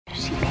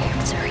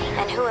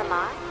And who am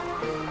I?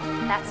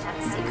 That's not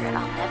a secret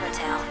I'll never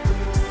tell.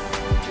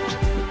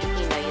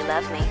 You know you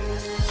love me.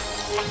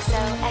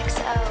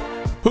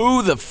 XOXO.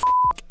 Who the f***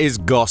 is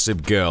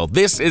Gossip Girl?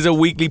 This is a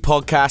weekly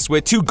podcast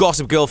where two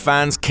Gossip Girl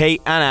fans,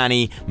 Kate and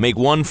Annie, make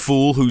one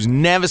fool who's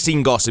never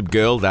seen Gossip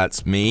Girl,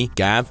 that's me,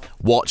 Gav,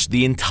 watch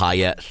the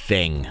entire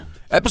thing.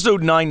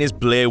 Episode 9 is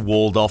Blair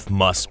Waldorf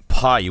Must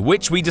Pie,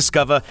 which we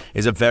discover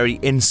is a very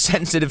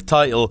insensitive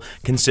title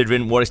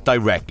considering what it's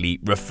directly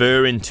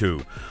referring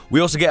to. We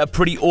also get a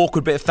pretty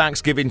awkward bit of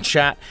Thanksgiving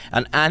chat,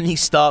 and Annie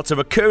starts a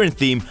recurring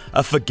theme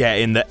of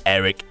forgetting that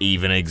Eric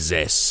even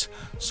exists.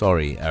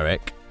 Sorry,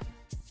 Eric.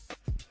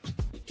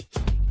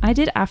 I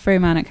did Afro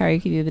Man at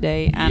karaoke the other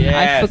day, and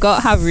Yes. I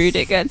forgot how rude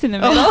it gets in the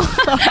middle.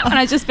 And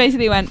I just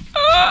basically went,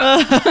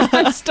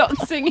 and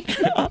stopped singing.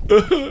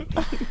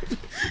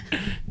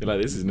 You're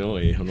like, this is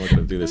naughty. I'm not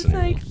going to do this It's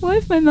anymore. like, what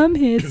if my mum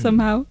hears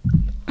somehow?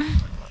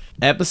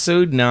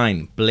 Episode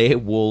 9, Blair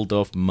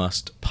Waldorf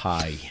Must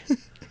Pie.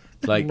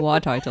 Like,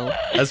 What title?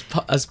 as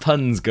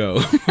puns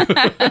go.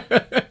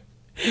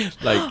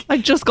 Like, I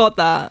just got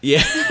that.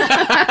 yeah.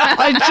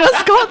 I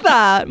just got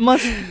that.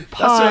 Must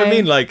pie. That's what I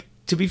mean. Like,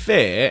 to be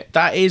fair,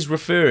 that is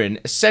referring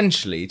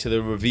essentially to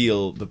the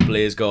reveal that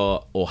Blair's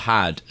got or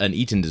had an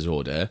eating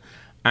disorder,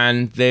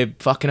 and they're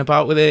fucking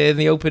about with it in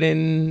the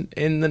opening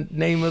in the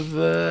name of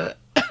the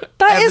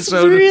That is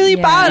episode. really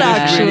Yeah. bad,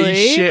 It's actually.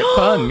 Really shit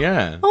pun,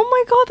 yeah. Oh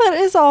my god, that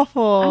is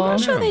awful. I'm not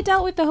sure they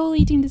dealt with the whole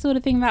eating disorder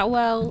thing that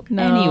well.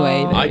 No.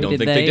 Anyway, though, I don't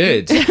think they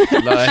they did.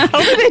 Like, I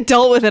don't think they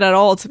dealt with it at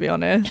all, to be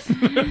honest.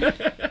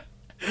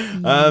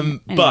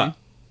 But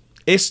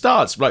it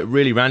starts like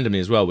really randomly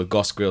as well with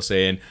Gossip Girl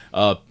saying,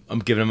 I'm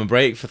giving him a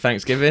break for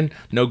Thanksgiving.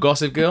 No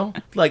Gossip Girl.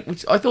 Like,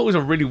 which I thought was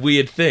a really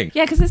weird thing.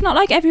 Yeah, because it's not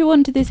like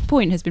everyone to this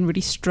point has been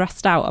really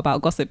stressed out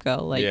about Gossip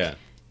Girl. Like, Yeah.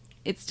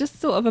 it's just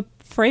sort of a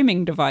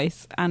framing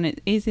device, and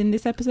it is in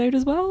this episode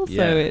as well. So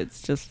Yeah.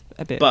 it's just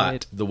a bit But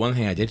weird. the one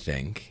thing I did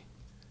think,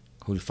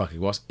 who the fuck it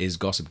was, is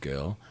Gossip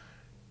Girl.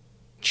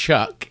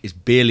 Chuck is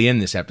barely in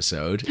this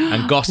episode,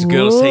 and Gossip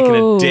Girl is taking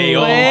a day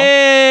off.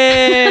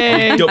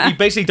 Hey. We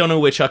basically don't know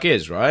where Chuck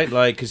is, right?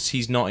 Like, because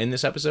he's not in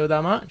this episode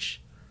that much.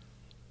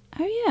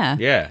 Oh yeah.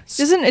 Yeah.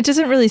 It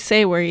doesn't really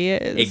say where he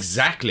is.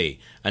 Exactly.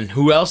 And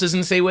who else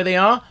doesn't say where they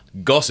are?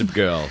 Gossip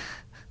Girl.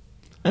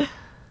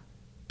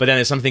 But then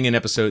there's something in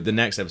the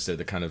next episode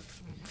that kind of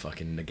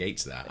fucking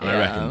negates that. And I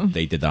reckon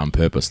they did that on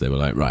purpose. They were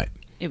like, right,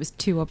 It was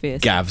too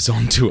obvious. Gav's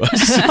on to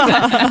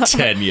us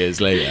 10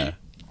 years later.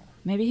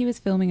 Maybe he was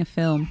filming a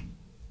film.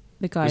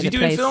 The guy Was he that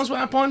doing plays... films at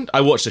that point?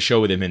 I watched a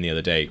show with him in the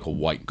other day called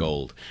White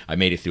Gold. I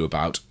made it through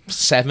about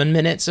 7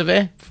 minutes of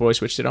it before I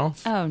switched it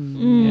off. Oh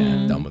no. Yeah,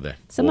 I'm done with it.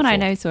 Someone I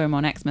Awful. know saw him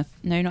on Exmouth.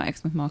 No, not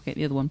Exmouth Market.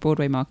 The other one,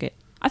 Broadway Market.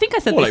 I think I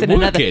said What, this like in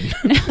another. working?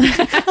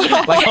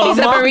 Like on He's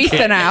a market,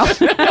 barista now.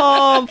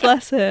 Oh,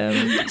 bless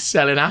him.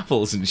 selling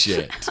apples and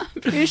shit.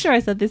 Pretty sure I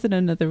said this in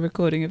another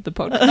recording of the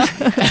podcast.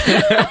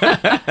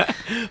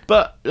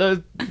 But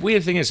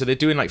weird thing is, so they're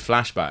doing like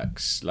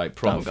flashbacks, like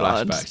proper Oh,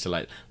 God. flashbacks to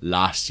like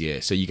last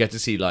year. So you get to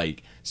see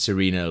like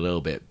Serena a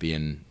little bit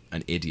being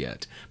an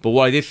idiot. But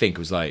what I did think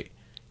was like,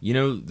 you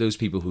know, those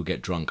people who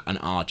get drunk and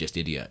are just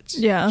idiots.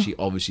 Yeah. She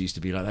obviously used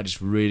to be like that,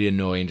 just really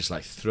annoying, just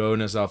like throwing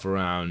herself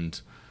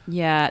around.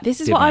 Yeah,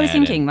 this is Dip what my I was head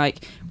in. thinking.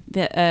 Like,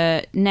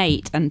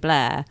 Nate and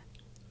Blair,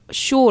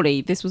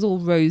 surely this was all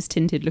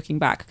rose-tinted looking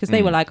back, because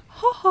they were like,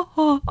 ha ha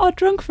ha, our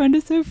drunk friend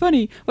is so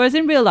funny. Whereas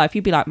in real life,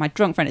 you'd be like, my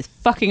drunk friend is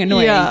fucking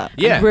annoying Yeah. and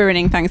Yeah.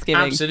 ruining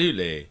Thanksgiving.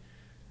 Absolutely. That's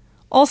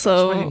what I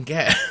Also, didn't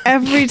get.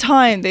 every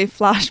time they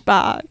flashed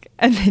back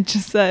and they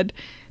just said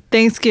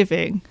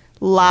Thanksgiving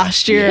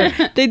last year.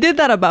 They did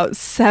that about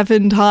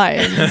 7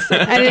 times.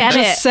 And it Get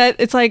just it. said,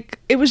 it's like,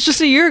 it was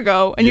just a year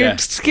ago. And Yeah. you're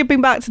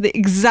skipping back to the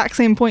exact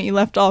same point you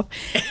left off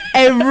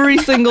every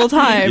single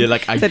time. You're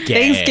like, I Said get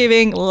it.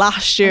 Thanksgiving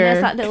last And year.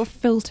 there's that little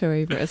filter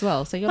over it as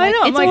well. So you're I like,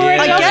 know. I'm it's like,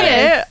 already I Yeah.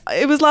 get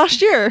it. It was last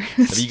year.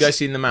 Have you guys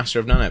seen the Master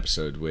of None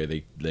episode where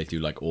they do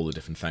like all the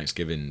different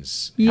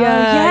Thanksgivings?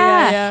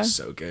 yeah.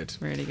 So good.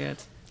 Really good.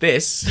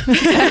 This. Well,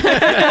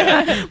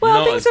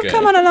 Not things as have good.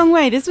 come on a long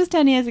way. This was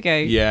 10 years ago.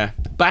 Yeah,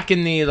 back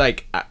in the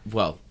like,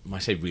 well, when I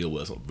say real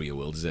world, it's not real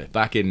world, is it?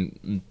 Back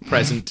in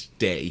present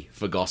day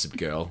for Gossip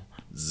Girl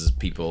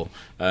people,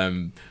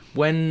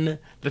 when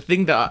the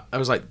thing that I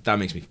was like, that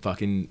makes me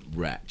fucking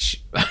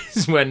wretch,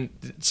 is when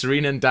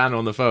Serena and Dan are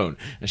on the phone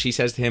and she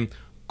says to him,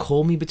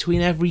 "Call me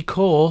between every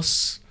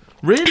course."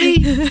 Really?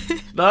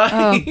 Like,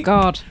 Oh,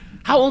 God.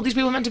 how old are these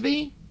people meant to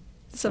be?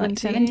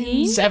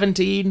 17?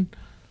 17.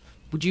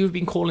 Would you have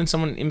been calling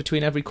someone in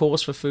between every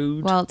course for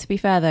food? Well, to be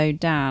fair, though,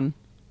 Dan,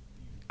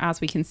 as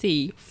we can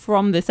see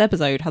from this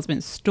episode, has been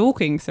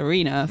stalking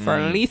Serena for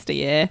at least a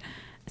year.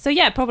 So,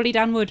 yeah, probably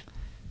Dan would.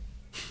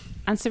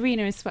 And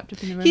Serena is swept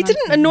up in the romance. He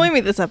didn't annoy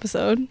me this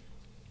episode.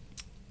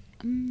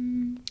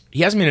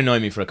 He hasn't been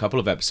annoying me for a couple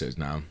of episodes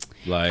now.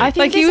 Like, I think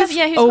Like, he this was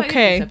yeah, he was quite good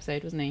okay. this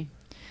episode, wasn't he?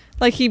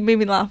 Like, he made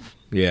me laugh.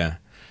 yeah.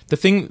 The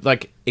thing,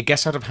 like, it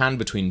gets out of hand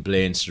between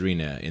Blair and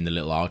Serena in the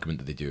little argument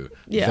that they do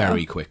Yeah.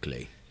 very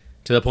quickly.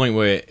 To the point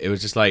where it was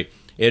just like,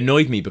 it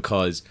annoyed me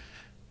because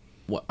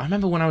I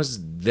remember when I was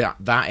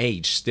that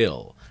age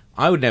still,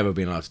 I would never have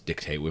been allowed to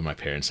dictate where my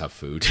parents have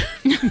food.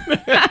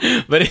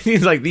 But it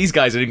seems like these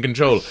guys are in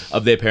control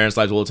of their parents'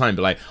 lives all the time.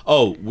 But like,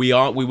 oh, we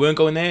weren't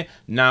going there.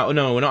 Now,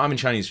 no, we're not having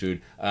Chinese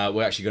food.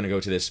 We're actually going to go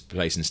to this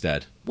place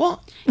instead.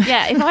 What?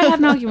 Yeah, if I had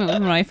an argument with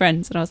one of my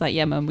friends and I was like,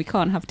 yeah, Mum, we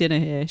can't have dinner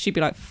here, she'd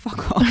be like,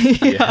 fuck off.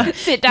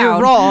 Sit down.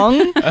 You're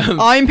wrong.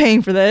 I'm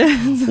paying for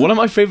this. One of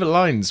my favourite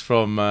lines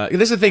from...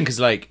 this is the thing, because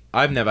like,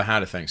 I've never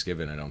had a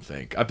Thanksgiving, I don't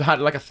think. I've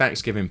had like a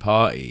Thanksgiving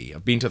party.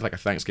 I've been to like a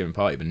Thanksgiving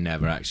party, but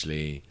never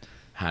actually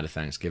had a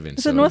Thanksgiving.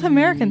 It's a North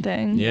American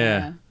thing.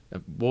 Yeah.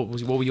 What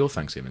were your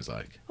Thanksgivings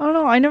like? I don't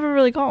know. I never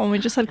really got one. We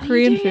just had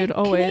Korean food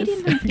always.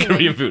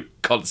 Korean food,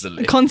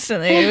 constantly.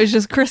 Constantly. It was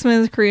just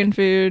Christmas, Korean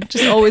food.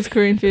 Just always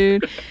Korean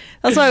food.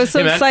 That's why I was so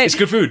Hey man, excited. it's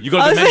good food. You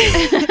got the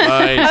menu.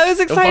 I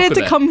was excited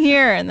to come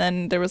here, and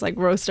then there was like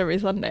roast every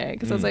Sunday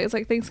because I was like, it's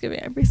like Thanksgiving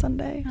every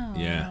Sunday.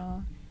 Yeah.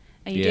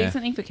 Are you Yeah. doing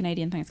something for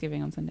Canadian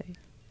Thanksgiving on Sunday?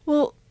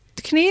 Well,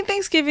 Canadian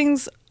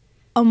Thanksgiving's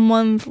a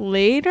month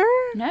later.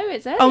 No,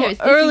 it's earlier. Oh, It's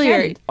this earlier.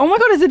 weekend. Oh my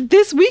god, is it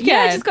this weekend? Yeah,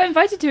 I just got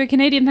invited to a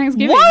Canadian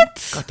Thanksgiving.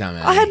 What? God damn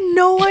it. I had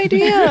no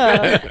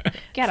idea.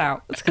 Get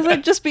out. It's because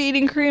I'd just be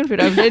eating Korean food.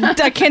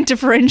 I can't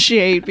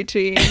differentiate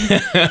between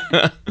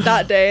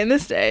that day and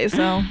this day.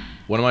 So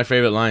One of my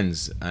favourite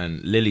lines,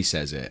 and Lily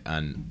says it,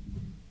 and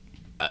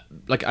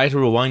like I had to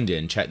rewind it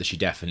and check that she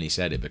definitely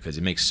said it because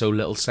it makes so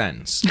little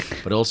sense.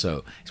 But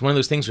also, it's one of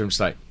those things where I'm just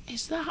like,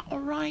 is that all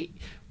right?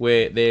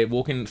 Where they're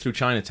walking through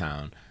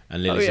Chinatown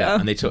and Lily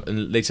said,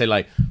 and they say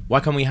like, why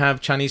can't we have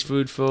Chinese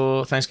food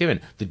for Thanksgiving?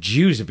 The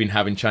Jews have been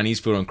having Chinese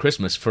food on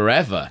Christmas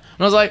forever.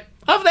 And I was like,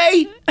 have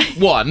they?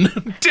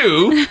 1,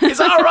 2, is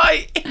that all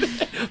right?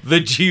 The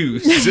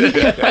Jews.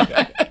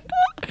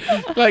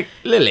 Like,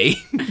 Lily.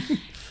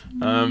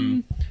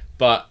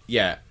 But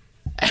yeah,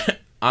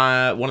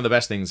 one of the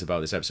best things about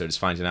this episode is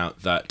finding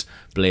out that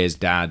Blair's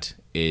dad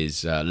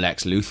is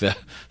Lex Luthor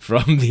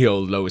from the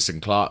old Lois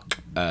and Clark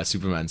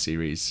Superman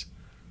series.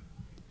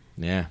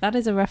 Yeah. That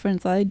is a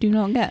reference I do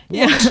not get.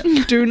 yeah,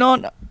 do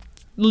not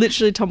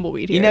literally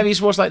tumbleweed here. You never used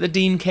to watch like the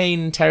Dean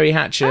Cain, Terry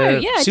Hatcher Oh,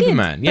 yeah, I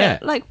Superman? did, Yeah.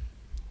 but, like,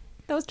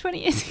 that was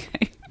 20 years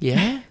ago.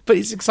 Yeah. But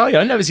it's exciting.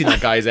 I've never seen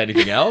that guy as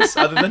anything else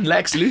other than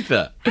Lex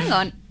Luthor. Hang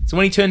on. So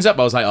when he turns up,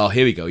 I was like, oh,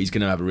 here we go. He's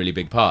going to have a really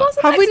big part.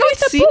 Have we not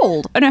seen-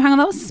 bald? Oh, no, hang on.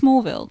 That was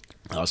Smallville.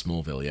 Oh,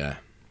 Smallville, yeah.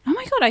 Oh,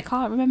 my God. I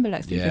can't remember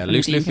Lex Luthor. Yeah, from the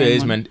Lex Dean Luthor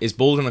Cain one. is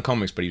bald in the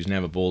comics, but he was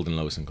never bald in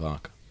Lois and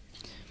Clark.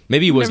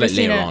 Maybe he was Never like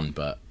seen later it. on,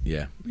 but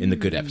yeah, in the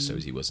good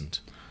episodes he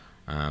wasn't.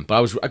 But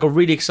I got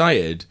really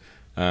excited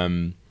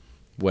when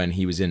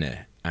he was in it,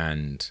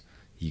 and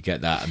you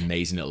get that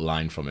amazing little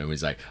line from him. Where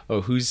he's like,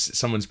 "Oh,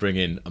 someone's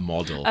bringing a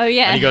model?" Oh,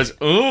 yeah. and he goes,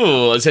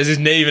 "Oh," it says his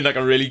name in like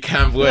a really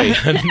camp way,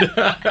 and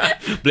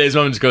Blair's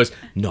mom just goes,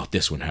 "Not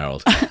this one,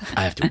 Harold.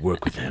 I have to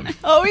work with him."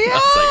 Oh I yeah.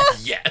 was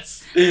like, "Yes."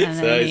 And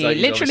So then he's he like,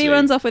 he's literally obviously-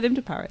 runs off with him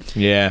to Paris.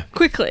 Yeah.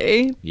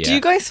 Quickly, Yeah. do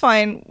you guys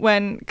find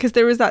because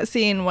there was that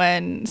scene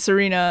when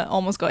Serena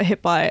almost got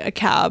hit by a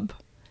cab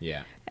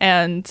Yeah.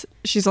 and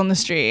she's on the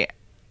street.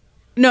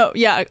 No,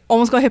 yeah,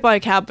 almost got hit by a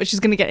cab, but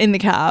she's gonna get in the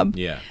cab.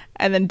 Yeah.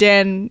 And then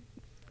Dan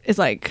is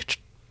like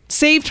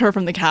saved her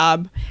from the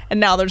cab, and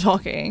now they're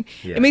talking.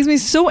 Yeah. It makes me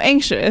so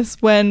anxious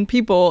when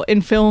people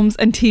in films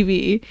and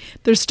TV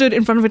they're stood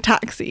in front of a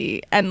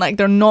taxi and like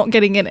they're not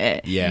getting in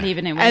it. Yeah.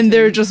 Leaving it And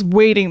they're waiting. just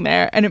waiting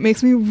there, and it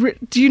makes me.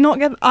 Do you not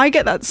get? I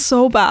get that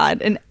so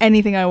bad in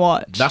anything I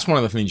watch. That's one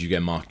of the things you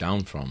get marked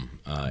down from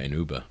in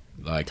Uber.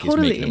 Like,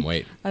 Totally. it's making them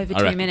wait. Over I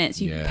 2 reckon- minutes,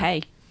 you yeah.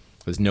 pay.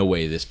 There's no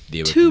way they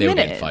were 2 getting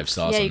minutes? 5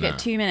 stars Yeah, on you get that.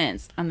 2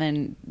 minutes, and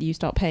then you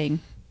start paying.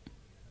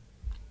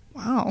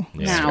 Wow.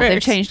 Yeah. Now Strict.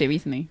 they've changed it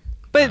recently.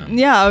 But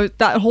yeah,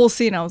 that whole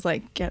scene, I was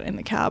like, get in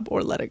the cab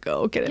or let it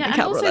go. Get in the and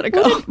cab or also, let it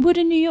go. would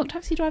a New York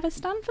taxi driver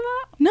stand for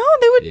that? No,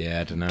 they would.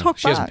 Yeah, I don't know. Talk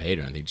She hasn't back. paid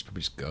or anything. Just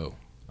probably just go.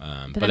 But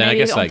then then I maybe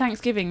guess on like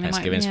Thanksgiving, there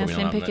might be, Thanksgiving's yeah, probably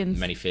slim not pickings.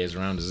 many fares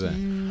around, is there?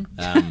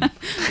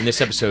 In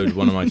this episode,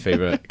 one of my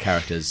favorite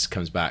characters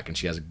comes back, and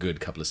she has a good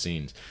couple of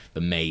scenes.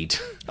 The maid.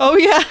 Oh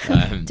yeah.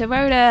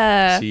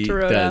 Dorota. She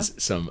Dorota. does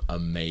some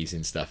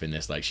amazing stuff in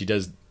this. Like, she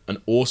does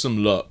an awesome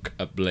look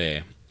at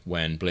Blair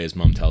when Blair's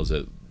mum tells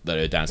her that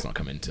her dad's not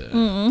coming to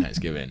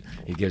Thanksgiving.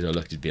 He gives her a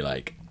look to be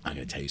like, I'm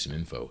going to tell you some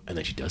info. And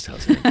then she does tell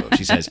some info.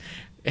 She says,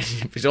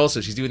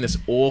 she's doing this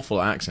awful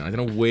accent. I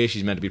don't know where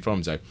she's meant to be from.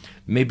 It's like,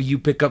 maybe you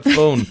pick up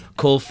phone,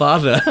 call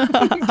father.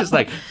 Just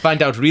like,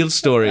 find out real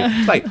story.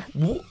 It's like,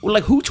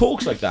 like, who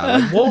talks like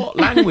that? Like, what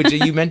language are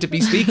you meant to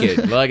be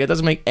speaking? Like, it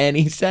doesn't make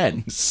any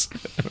sense.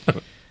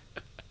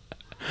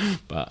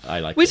 But I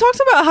like We it. talked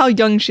about how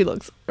young she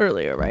looks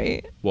earlier,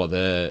 right? What,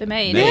 the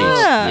maid.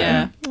 Yeah.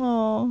 Yeah.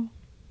 Oh.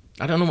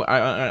 I don't know.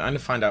 I need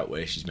to find out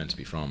where she's meant to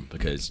be from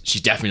because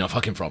she's definitely not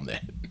fucking from there.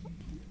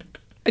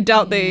 I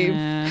doubt they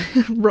Yeah.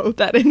 wrote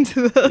that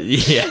into the.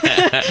 Yeah.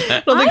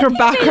 I don't think her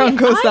background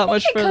goes that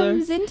much it further.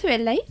 comes into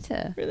it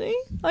later. Really?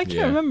 I can't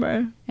Yeah.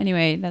 remember.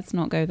 Anyway, let's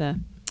not go there.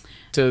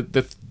 So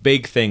the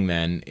big thing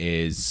then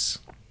is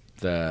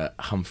the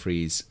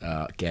Humphreys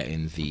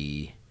getting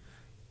the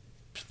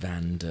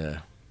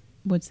Vander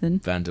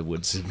Woodson.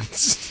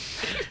 Woodsons.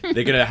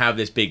 They're gonna have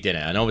this big dinner,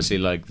 and obviously,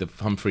 like the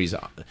Humphreys,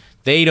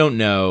 they don't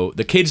know.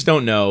 The kids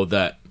don't know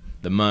that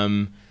the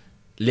mum,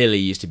 Lily,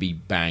 used to be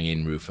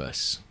banging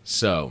Rufus.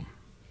 So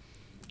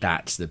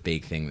that's the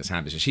big thing that's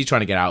happening. So she's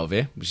trying to get out of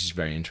it, which is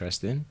very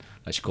interesting.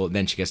 Like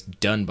then she gets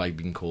done by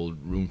being called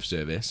room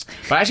service.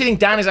 But I actually think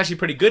Dan is actually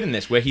pretty good in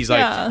this, where he's like,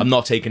 Yeah. I'm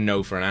not taking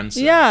no for an answer.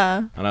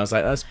 Yeah. And I was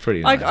like, that's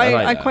pretty nice. I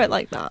like that. quite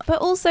like that.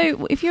 But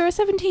also, if you're a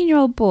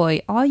 17-year-old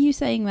boy, are you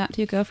saying that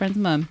to your girlfriend's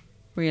mum?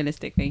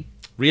 Realistically.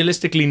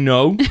 Realistically,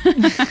 no.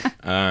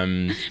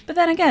 But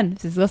then again,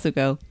 this is Gossip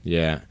Girl.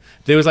 Yeah,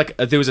 there was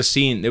a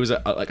scene. There was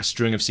a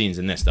string of scenes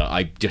in this that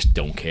I just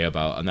don't care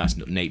about, and that's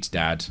Nate's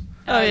dad.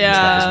 Oh and yeah.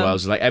 stuff as well.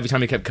 So like every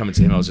time he kept coming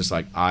to him, I was just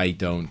like, I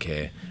don't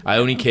care. I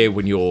only care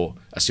when you're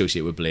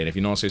associated with Blair. If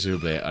you're not associated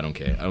with Blair, I don't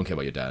care. I don't care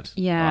about your dad.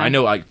 Yeah. I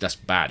know that's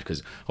bad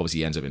because obviously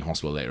he ends up in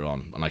hospital later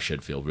on, and I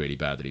should feel really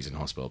bad that he's in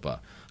hospital, but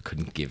I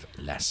couldn't give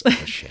less of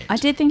a shit. I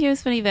did think it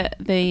was funny that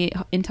the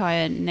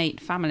entire Nate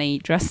family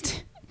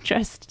dressed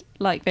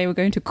like they were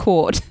going to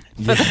court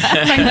for the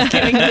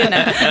Thanksgiving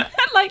dinner.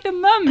 Like the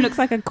mum looks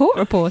like a court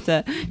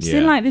reporter. She's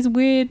in Yeah. like this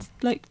weird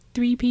like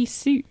 3-piece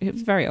suit. It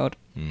was very odd.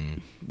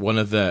 One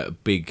of the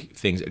big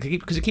things,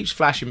 because it keeps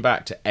flashing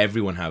back to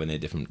everyone having their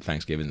different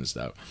Thanksgivings and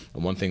stuff.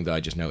 And one thing that I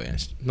just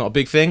noticed, not a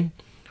big thing,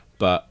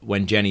 but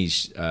when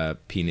Jenny's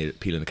peeling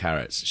the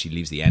carrots, she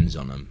leaves the ends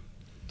on them.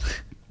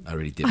 I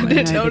really did my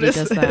head in. notice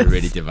does this. I that.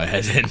 really did my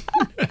head in.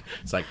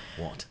 It's like,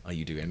 what are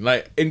you doing?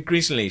 Like,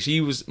 increasingly, she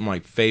was my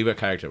favourite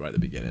character right at the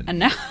beginning. And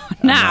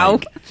now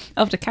like-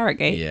 after Carrot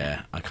Gate,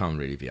 Yeah, I can't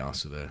really be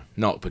arsed with her.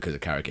 Not because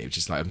of Carrot Gate, it's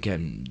just like I'm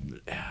getting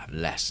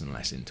less and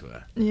less into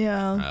her.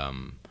 Yeah.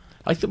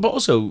 But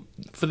also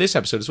for this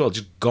episode as well,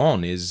 just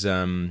gone is I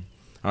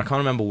can't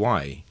remember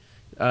why.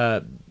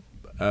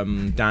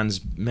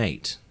 Dan's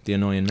mate, the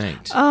annoying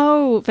mate.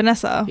 Oh,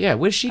 Vanessa. Yeah,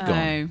 where's she gone?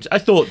 Oh. I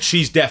thought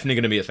she's definitely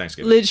going to be at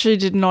Thanksgiving. Literally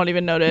did not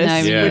even notice. No,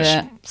 Yeah. Which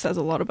yeah. says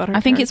a lot about her. I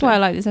think it's why I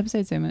character. like this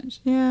episode so much.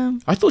 Yeah.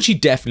 I thought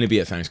she'd definitely be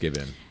at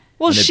Thanksgiving.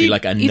 Well, and there'd she. be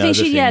like another You think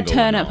she'd thing turn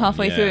going up on,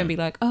 halfway through yeah. and be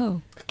like,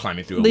 oh,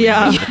 climbing through a window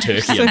Yeah. with a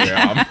turkey under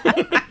her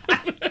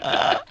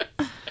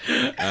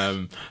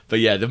arm. But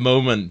yeah, the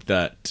moment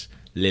that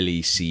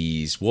Lily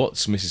sees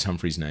what's Mrs.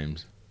 Humphrey's name?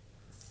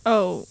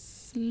 Oh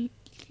I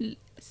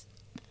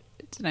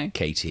don't know.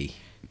 Katie.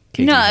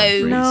 No.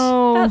 Humphreys.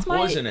 no. That's What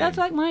was her that's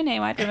name? like my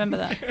name. I'd remember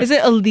that. Is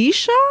it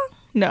Alicia?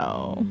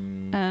 No.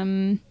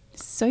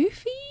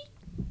 Sophie?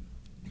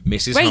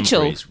 Mrs.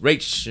 Rachel.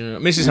 Humphreys.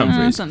 Mrs.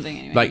 Humphreys. Something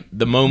anyway. Like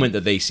the moment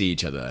that they see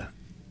each other,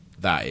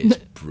 that is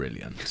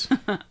brilliant.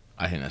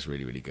 I think that's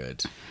really, really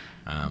good.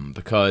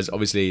 Because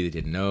obviously they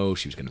didn't know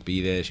she was going to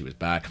be there. She was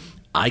back.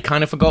 I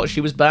kind of forgot she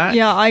was back.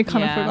 Yeah, I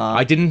kind of Yeah. forgot.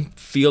 I didn't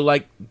feel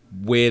like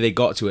where they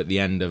got to at the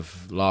end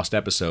of last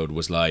episode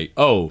was like,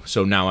 oh,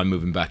 so now I'm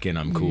moving back in.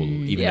 I'm cool.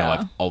 Even though yeah.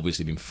 I've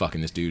obviously been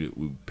fucking this dude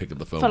who picked up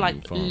the phone. For and like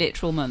moved on.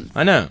 literal months.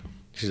 I know.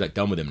 She's like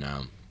done with him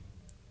now.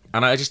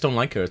 And I just don't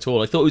like her at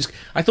all. I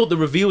thought the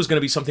reveal was going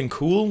to be something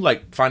cool,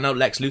 like find out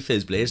Lex Luthor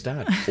is Blair's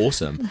dad.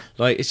 Awesome.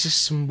 Like it's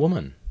just some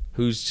woman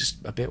who's just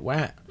a bit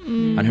wet,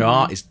 and her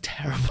art is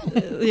terrible.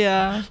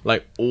 yeah.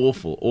 Like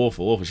awful,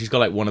 awful, awful. She's got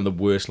like one of the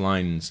worst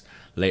lines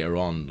later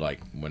on, like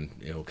when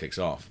it all kicks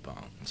off. But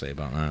I'll say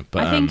about that.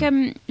 But I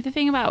think the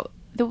thing about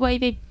the way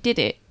they did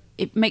it,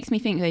 it makes me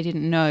think they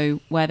didn't know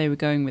where they were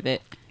going with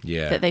it.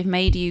 yeah, That they've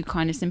made you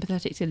kind of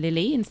sympathetic to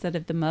Lily instead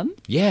of the mum.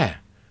 yeah,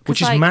 which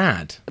 'Cause, is like,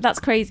 mad. That's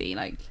crazy.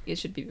 Like it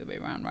should be the way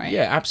around, right?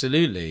 Yeah,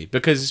 absolutely.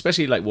 Because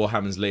especially like what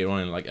happens later on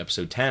in like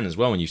episode 10 as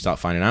well, when you start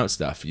finding out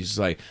stuff, you're just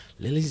like,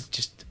 Lily's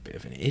just a bit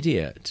of an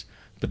idiot.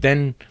 But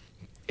then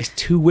it's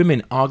two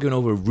women arguing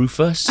over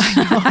Rufus,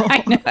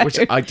 I know. which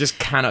I just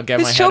cannot get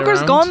my His head choker's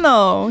around. gone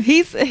though.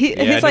 His no like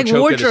choker this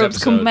wardrobe's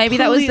episode. Maybe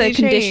that was the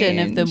completely condition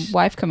of the changed.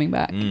 wife coming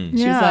back. She was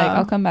Yeah. like,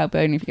 "I'll come back, but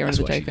only if you get rid That's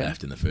of why the she choker."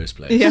 left in the first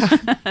place.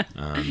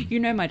 Yeah. You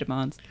know my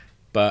demands.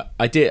 But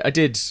I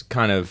did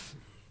kind of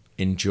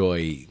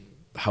enjoy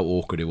how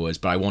awkward it was,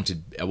 but I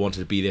wanted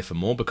to be there for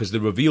more because the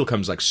reveal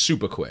comes like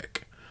super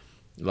quick.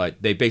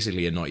 Like they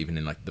basically are not even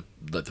in like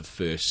the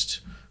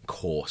first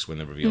course when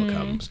the reveal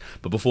comes.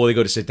 But before they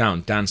go to sit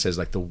down, Dan says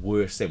like the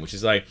worst thing, which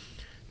is like,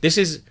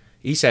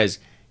 he says,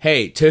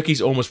 "Hey,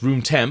 turkey's almost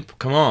room temp.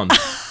 Come on."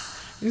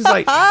 He's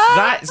like,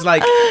 that's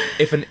like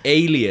if an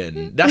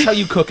alien. That's how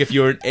you cook if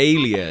you're an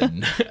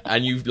alien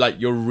and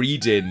you're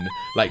reading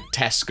like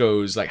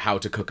Tesco's like how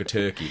to cook a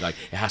turkey. Like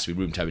it has to be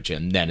room temperature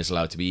and then it's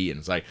allowed to be eaten.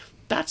 It's like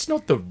that's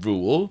not the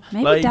rule.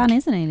 Maybe like, Dan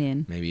is an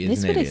alien. Maybe he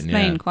is this an would alien,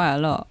 explain yeah. quite a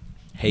lot.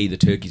 Hey, the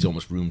turkey's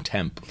almost room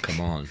temp.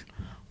 Come on.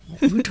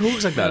 Who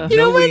talks like that? You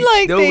know when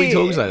like nobody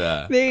talks like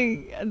that.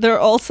 they're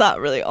all sat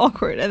really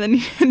awkward, and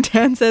then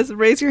Dan says,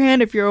 "Raise your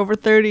hand if you're over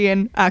 30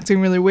 and acting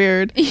really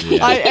weird."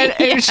 Yeah. And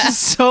it's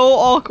just so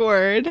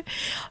awkward.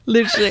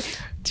 Literally,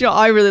 do you know,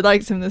 I really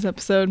liked him this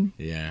episode.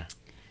 Yeah.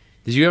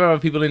 Did you ever have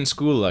people in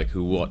school like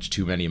who watch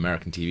too many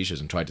American TV shows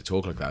and tried to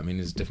talk like that? I mean,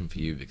 it's different for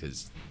you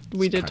because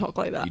We it's did kind talk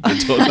like that. You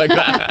did talk like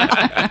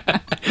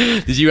that.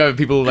 Did you have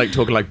people like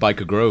talking like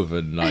Biker Grove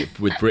and like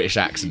with British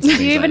accents? And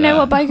Do you things even like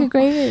know that? what Biker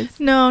Grave is?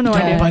 No, You don't know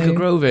I what didn't. Biker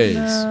Grove is?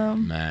 No.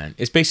 Man,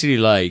 it's basically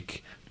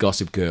like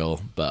Gossip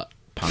Girl, but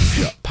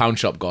pound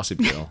shop Gossip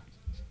Girl.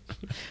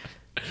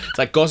 It's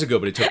like Gossip Girl,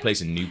 but it took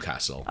place in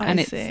Newcastle. And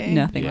I it's see.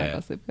 nothing Yeah. like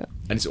Gossip Girl.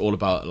 And it's all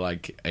about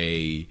like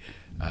a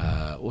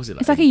what was it?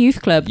 It's like a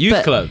youth club. Youth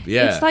but club,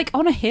 yeah. It's like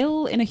on a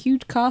hill in a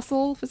huge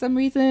castle for some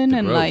reason, The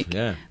and Grove, like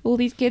yeah. all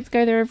these kids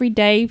go there every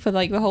day for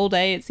like the whole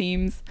day. It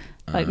seems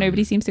like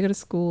nobody seems to go to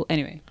school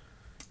anyway.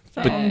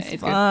 Sounds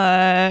it's good.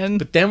 fun.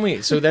 But then we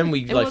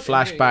like was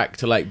flash really back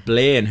to like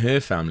Blair and her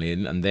family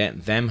and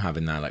them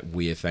having that like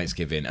weird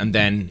Thanksgiving, and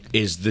then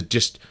is the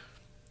just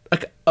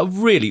like a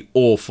really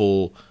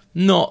awful,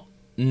 not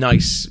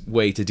nice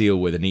way to deal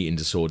with an eating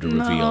disorder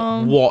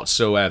reveal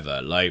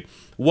whatsoever. Like,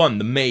 one,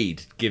 the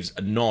maid gives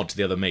a nod to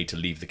the other maid to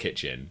leave the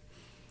kitchen.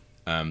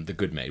 The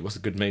good maid. What's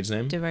the good maid's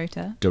name?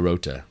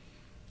 Dorota.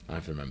 I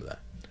have to remember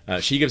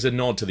that. She gives a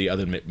nod to the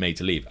other maid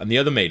to leave, and the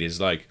other maid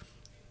is like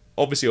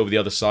obviously over the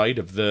other side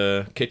of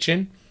the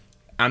kitchen.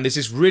 And this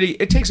is really,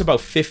 it takes about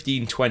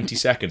 15-20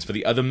 seconds for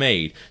the other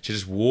maid to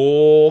just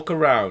walk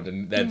around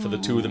and then for the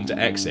two of them to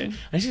exit. And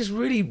it's just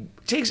really,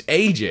 it takes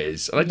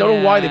ages. And I don't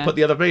know why they Yeah. put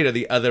the other maid at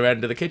the other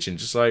end of the kitchen.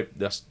 Just like,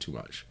 that's too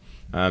much.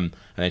 And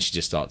then she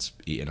just starts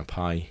eating a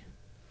pie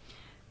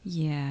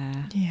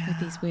Yeah. Yeah. With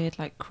these weird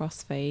like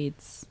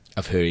crossfades.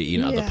 of her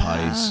eating other Yeah.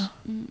 pies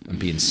and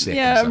being sick. and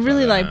Yeah, it stuff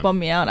really like like that. bummed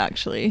me out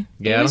actually.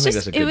 Yeah, I It don't was think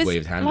just- that's a it good was, way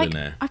of handling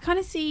like, it. I kind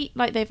of see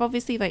like they've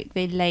obviously like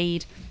they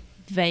laid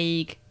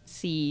vague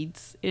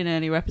seeds in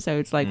earlier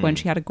episodes, like when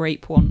she had a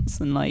grape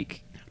once and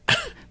like,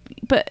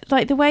 but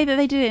like the way that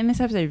they did it in this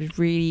episode was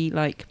really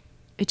like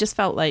it just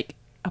felt like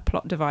a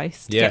plot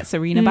device to Yeah. get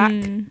Serena back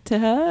to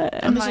her,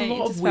 And there's like, a it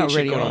lot just of weird felt shit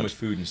really going on odd. with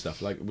food and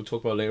stuff. Like we'll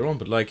talk about later on,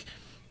 but like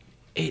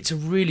it's a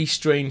really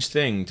strange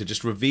thing to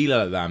just reveal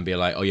like that and be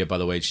like, oh yeah, by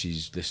the way, this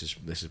is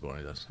what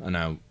it does. And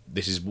now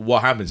this is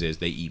what happens is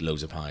they eat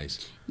loads of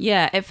pies.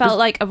 Yeah, it felt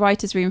like a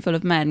writer's room full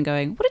of men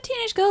going, "What do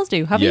teenage girls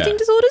do? Have Yeah. eating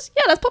disorders?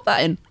 Yeah, let's pop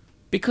that in."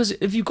 Because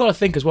if you've got to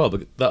think as well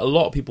that a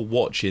lot of people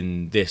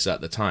watching this at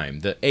the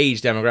time, the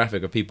age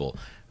demographic of people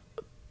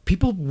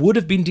would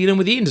have been dealing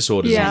with eating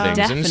disorders Yeah. and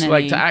things, and it's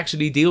Definitely. like to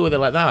actually deal with it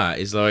like that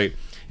is like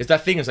it's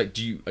that thing. It's like,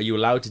 are you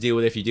allowed to deal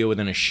with it if you deal with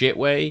it in a shit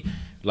way?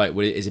 Like,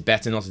 is it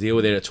better not to deal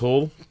with it at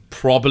all?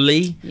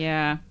 Probably.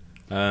 Yeah.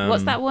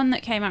 What's that one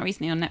that came out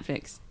recently on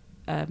Netflix?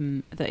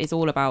 That is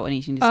all about an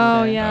eating disorder.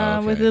 Oh yeah,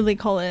 Oh, with okay. Lily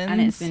Collins.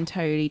 And it's been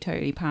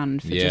totally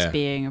panned for Yeah. just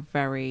being a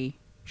very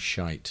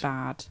Shite.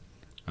 bad.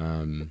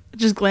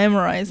 just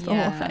glamorized the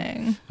Yeah. whole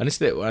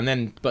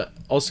thing. But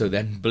also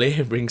then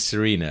Blair brings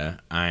Serena,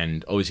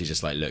 and obviously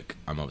just like, look,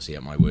 I'm obviously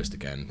at my worst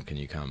again. Can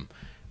you come?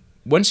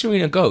 When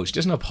Serena goes, she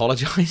doesn't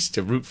apologize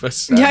to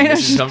Rufus. Yeah, I know,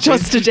 Mrs. Humphries.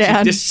 just to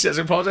Dan. She just says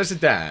apologize to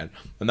Dan,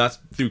 and that's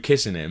through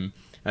kissing him.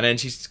 And then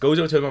she goes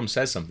over to her mum,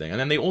 says something, and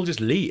then they all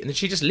just leave, and then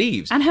she just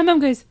leaves. And her mum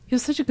goes, "You're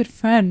such a good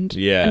friend."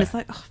 Yeah. And it's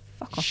like, oh,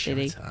 fuck off, Shut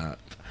Lily. up.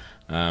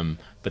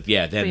 But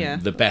yeah, then But yeah.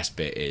 the best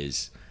bit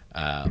is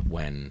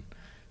when,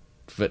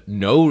 for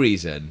no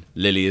reason,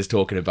 Lily is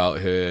talking about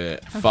her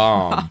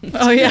farm.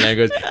 Oh, yeah. And then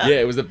goes, yeah,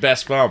 it was the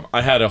best farm.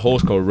 I had a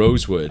horse called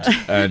Rosewood.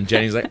 And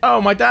Jenny's like,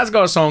 oh, my dad's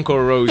got a song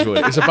called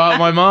Rosewood. It's about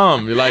my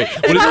mom. You're like,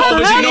 well, it's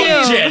obviously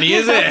not Jenny,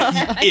 is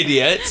it? You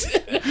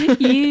idiot.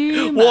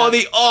 You What are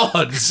the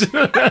odds?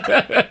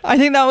 I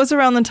think that was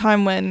around the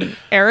time when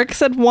Eric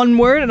said one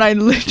word and I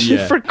literally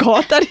Yeah.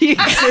 forgot that he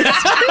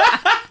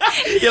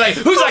existed. You're like,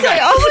 who's that guy?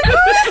 I was like,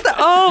 who is that?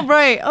 Oh,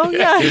 right. Oh,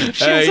 yeah.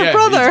 She has yeah, a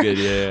brother. he's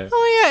good, yeah.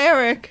 Oh, yeah,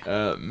 Eric.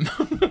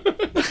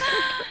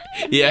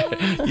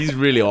 Yeah, he's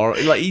really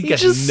horrible. Like, he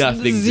gets Just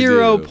nothing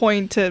 0 to do.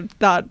 point to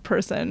that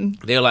person.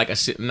 They're like, as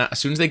soon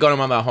as they got him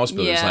out of that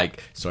hospital, it's Yeah.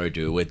 like, sorry,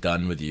 dude, we're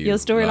done with you. Your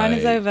storyline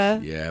is Like, over.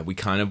 Yeah, we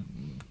kind of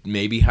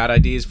maybe had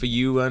ideas for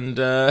you and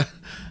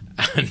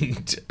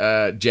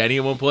Jenny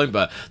at one point,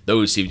 but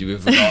those seem to be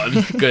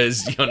forgotten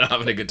because you're not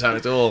having a good time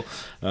at all.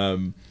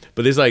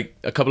 But there's like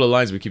a couple of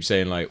lines we keep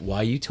saying, like, why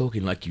are you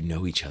talking like you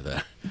know each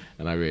other?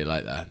 And I really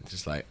like that.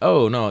 Just like,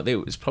 oh, no,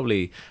 it was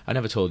probably, I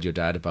never told your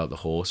dad about the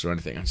horse or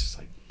anything. I'm just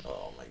like,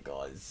 oh my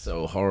God, it's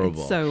so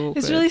horrible. It's so awkward.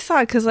 It's really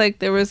sad because, like,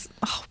 there was.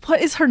 Oh,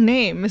 what is her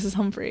name, Mrs.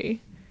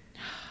 Humphrey?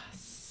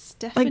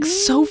 Stephanie? Like,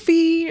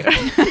 Sophie?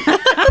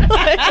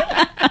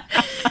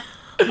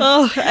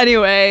 Oh,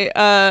 anyway,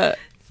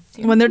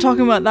 when they're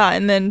talking about that,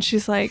 and then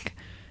she's like,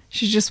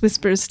 she just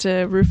whispers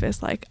to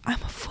Rufus, like,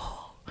 I'm a fool.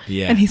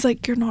 Yeah. And he's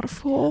like, you're not a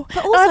fool.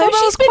 But And I also, thought that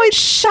she's was been quite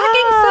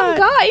shagging some sad.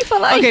 guy for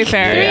like Okay,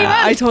 fair. 3 Yeah,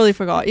 months. I totally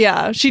forgot.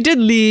 Yeah, she did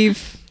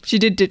leave. She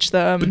did ditch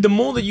them. But the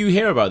more that you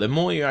hear about it, the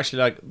more you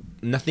actually like,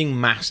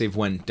 nothing massive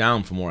went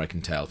down from what I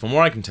can tell. From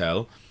what I can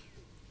tell,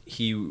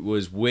 he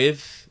was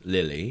with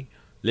Lily.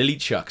 Lily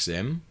chucks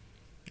him,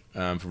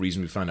 for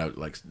reasons we find out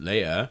like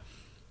later.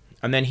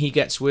 And then he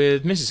gets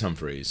with Mrs.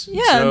 Humphries.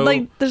 yeah, So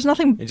like, there's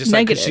nothing it's just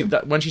like, 'cause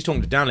negative. when she's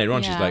talking to Dan later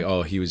on, she's Yeah. like,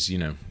 oh, he was,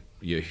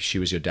 she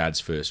was your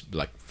dad's first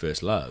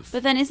love.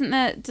 But then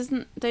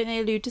don't they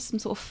allude to some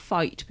sort of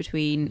fight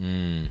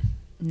between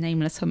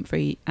nameless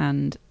Humphrey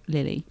and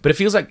Lily? But it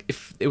feels like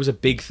if it was a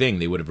big thing,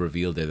 they would have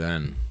revealed it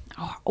then.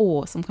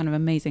 Or some kind of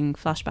amazing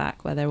flashback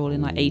where they're all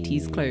in like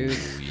 80s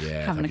clothes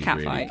Yeah, having a that'd cat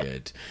be really fight.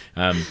 good.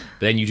 But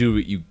then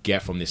you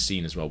get from this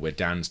scene as well where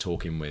Dan's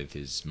talking with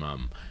his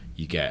mum.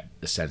 you get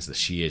the sense that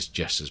she is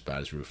just as bad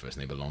as Rufus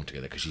and they belong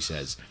together, because she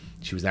says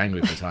she was angry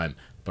for a time,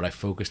 but I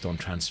focused on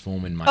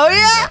transforming my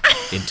anger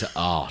into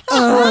art. It's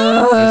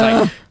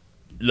like,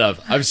 love,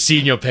 I've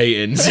seen your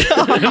paintings.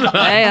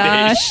 They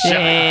are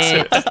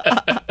shit.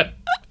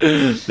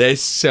 They're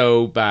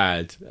so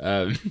bad.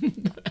 Yeah,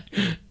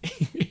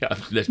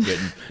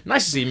 written.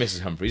 Nice to see Mrs.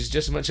 Humphries.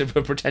 Just as much of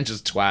a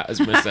pretentious twat as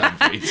Mr.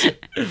 Humphries.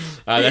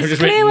 They've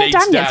just written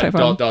Nate's dad, ...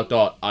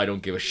 I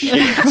don't give a shit.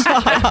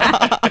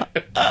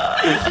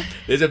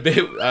 There's a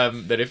bit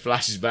that it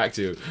flashes back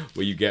to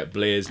where you get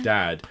Blair's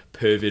dad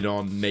perving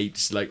on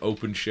Nate's like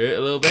open shirt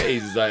a little bit.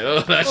 He's like, oh,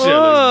 that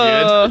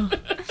shirt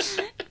looks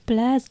good.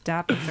 Blair's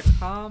dad needs to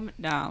calm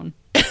down.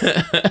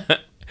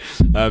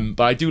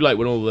 But I do like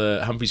when all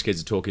the Humphries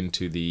kids are talking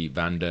to the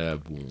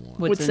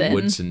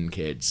Woodson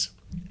kids,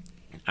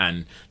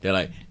 and they're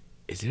like,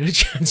 is there a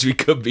chance we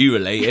could be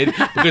related?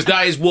 Because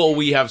that is what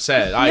we have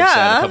said. I've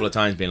said a couple of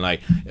times, being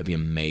like, it'd be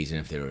amazing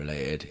if they were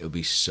related. It would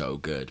be so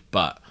good.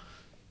 But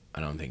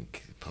I don't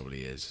think it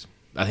probably is.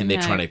 I think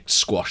they're trying to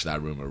squash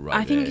that rumour right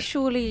there. I think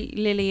surely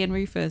Lily and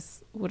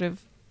Rufus would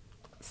have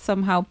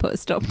somehow put a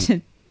stop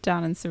to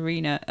Dan and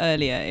Serena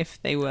earlier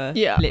if they were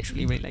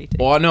literally related.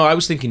 Oh, no, I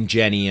was thinking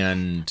Jenny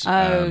and...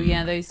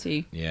 those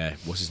two. Yeah,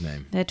 what's his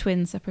name? They're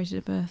twins separated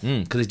at birth.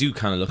 Because they do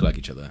kind of look like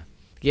each other.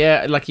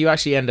 Yeah, like you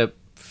actually end up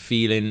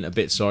feeling a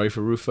bit sorry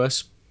for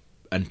Rufus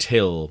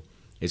until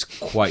it's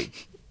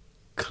quite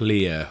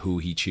clear who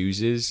he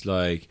chooses.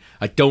 Like,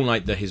 I don't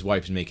like that his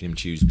wife's making him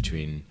choose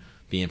between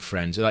being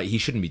friends. Like, he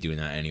shouldn't be doing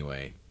that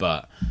anyway,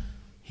 but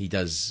he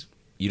does.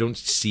 You don't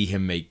see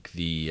him make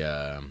the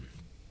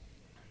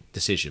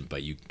decision,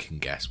 but you can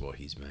guess what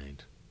he's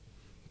made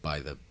by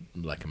the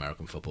like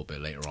American football bit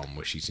later on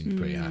where she seems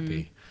pretty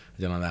happy.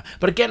 I don't like that.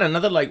 But again,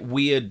 another like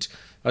weird,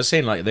 I was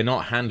saying, like, they're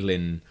not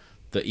handling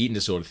the eating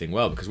disorder thing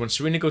well, because when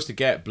Serena goes to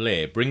get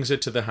Blair, brings her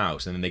to the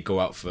house, and then they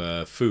go out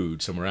for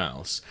food somewhere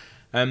else,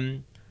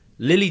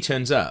 Lily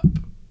turns up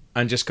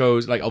and just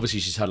goes, like,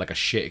 obviously she's had like a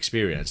shit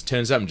experience,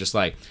 turns up and just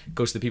like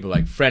goes to the people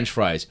like, French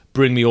fries,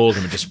 bring me all of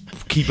them, and just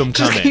keep them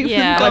coming.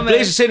 Like,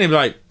 Blair's just sitting there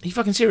like, are you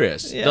fucking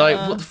serious? Like,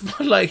 what the fuck?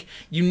 Like,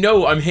 you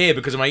know I'm here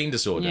because of my eating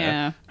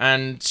disorder,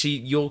 and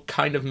you're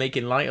kind of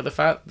making light of the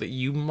fact that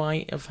you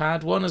might have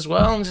had one as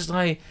well, and just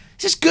like,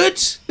 is this good?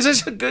 Is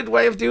this a good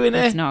way of doing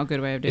it? It's not a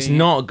good way of doing it. It's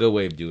not a good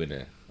way of doing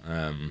it.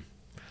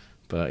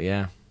 But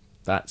yeah,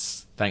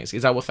 that's thanks.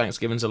 Is that what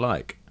Thanksgivings are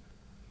like?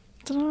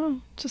 I don't know.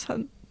 Just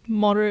had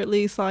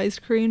moderately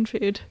sized Korean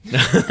food.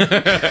 That's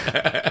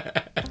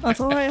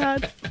all I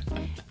had.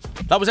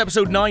 That was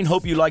episode 9.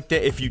 Hope you liked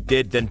it. If you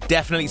did, then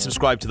definitely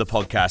subscribe to the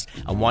podcast.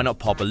 And why not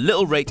pop a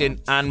little rating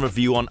and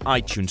review on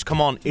iTunes? Come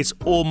on, it's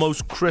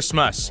almost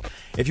Christmas.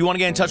 If you want to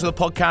get in touch with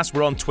the podcast,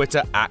 we're on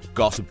Twitter at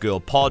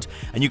GossipGirlPod.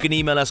 And you can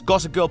email us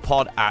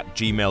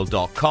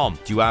gossipgirlpod@gmail.com.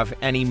 Do you have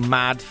any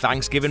mad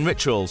Thanksgiving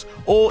rituals?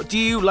 Or do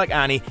you, like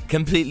Annie,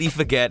 completely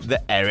forget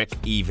that Eric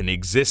even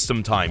exists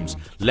sometimes?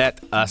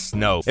 Let us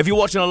know. If you're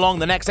watching along,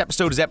 the next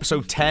episode is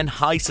episode 10,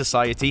 High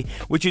Society,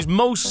 which is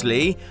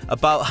mostly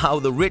about how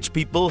the rich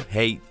people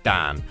hate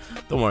Dan.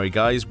 Don't worry,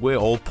 guys, we're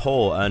all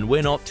poor and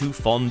we're not too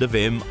fond of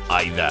him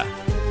either.